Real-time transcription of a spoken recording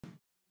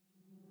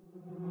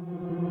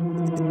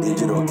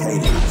Digital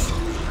Cadence.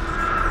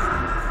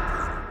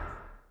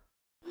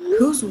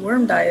 Who's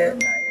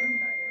WormDiet?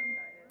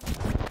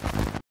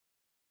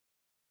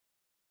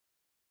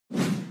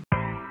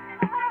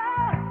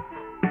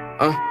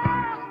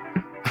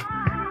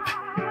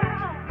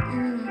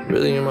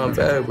 Really in my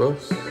bag, bro.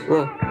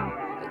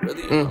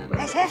 Really in my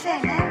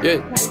bag. Yeah.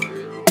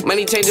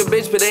 Money change a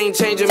bitch, but they ain't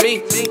changing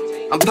me.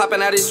 I'm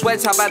popping out his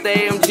sweats, how about the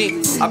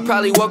AMG? I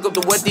probably woke up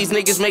to what these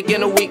niggas make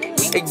in a week.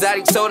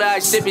 Exotic soda, I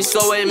ship it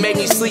slower and make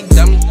me sleep,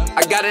 dummy.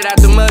 I got it out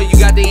the mud, you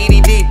got the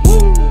EDD.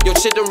 Your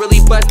shit don't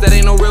really bust, that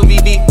ain't no real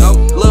VD. No,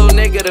 little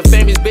nigga, the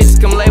famous bitches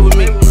come lay with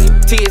me.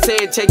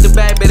 TSA, check the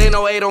bag, but ain't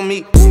no 8 on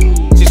me.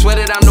 She swear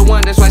that I'm the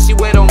one, that's why she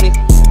wait on me.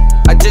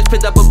 I just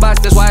picked up a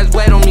box, that's why it's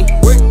wet on me.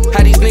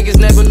 How these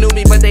niggas never knew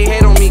me, but they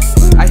hate on me.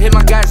 I hit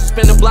my guys to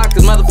spin the block,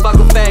 cause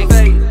motherfucker fake.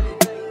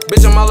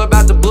 Bitch, I'm all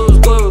about the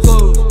blues.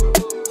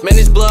 Man,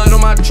 it's blood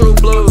on my true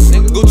blues.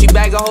 Gucci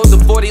bag, I hold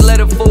the 40, let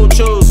a fool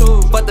choose.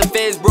 Fuck the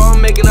feds, bro,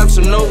 I'm making up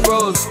some new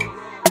rules.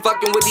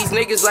 Fucking with these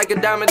niggas like a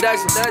dime a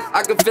dozen.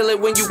 I can feel it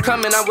when you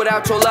coming, I'm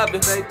without your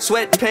loving.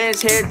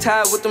 Sweatpants, hair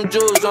tied with them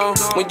jewels on.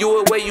 When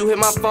you away, you hit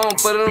my phone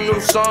for them new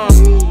songs.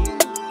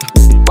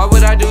 Why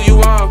would I do you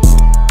wrong?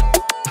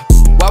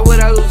 Why would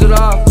I lose it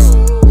all?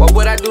 Why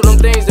would I do them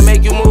things to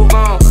make you move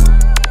on?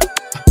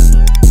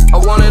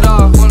 I want it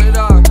all. I want it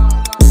all.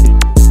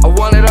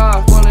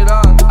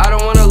 I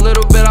don't want a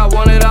little bit, I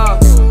want it all.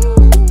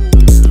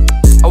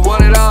 I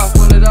want it all.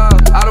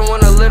 I don't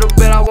want a little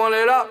bit, I want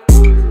it all.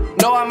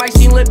 No, I might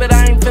seem lit, but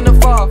I ain't finna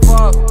fall.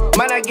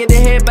 Might not get the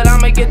head, but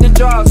I'ma get the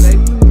job.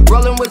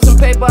 Rolling with some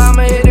paper,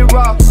 I'ma hit it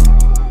raw.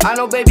 I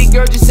know baby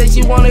girl just said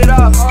she want it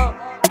all.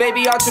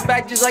 Baby, arch your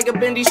back just like a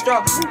bendy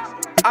straw.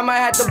 I might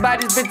have to buy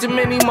this bitch a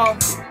mini more.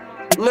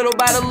 Little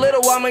by the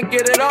little, I'ma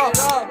get it all.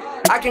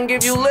 I can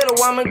give you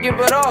little, I'ma give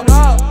it all.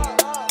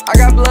 I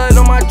got blood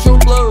on my true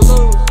blues.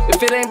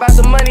 If it ain't about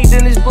the money,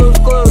 then it's blues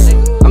clues.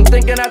 I'm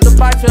thinking out the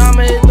box, but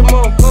I'ma hit the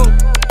moon.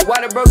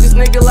 Why the brokest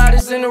nigga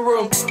loudest in the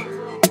room?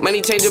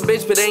 Money change a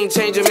bitch, but they ain't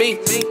changing me.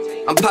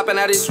 I'm popping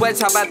out his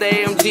sweats, how about the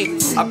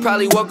AMG? I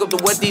probably woke up to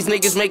what these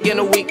niggas make in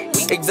a week.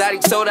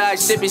 Exotic soda, I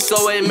ship it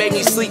slower and make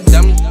me sleep,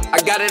 dummy.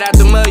 I got it out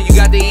the mud, you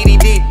got the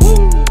EDD.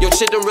 Your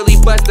shit don't really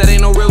bust, that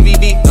ain't no real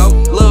VD. No,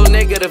 little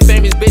nigga, the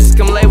famous bitches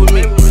come lay with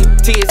me.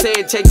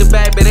 TSA, check the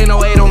bag, but ain't no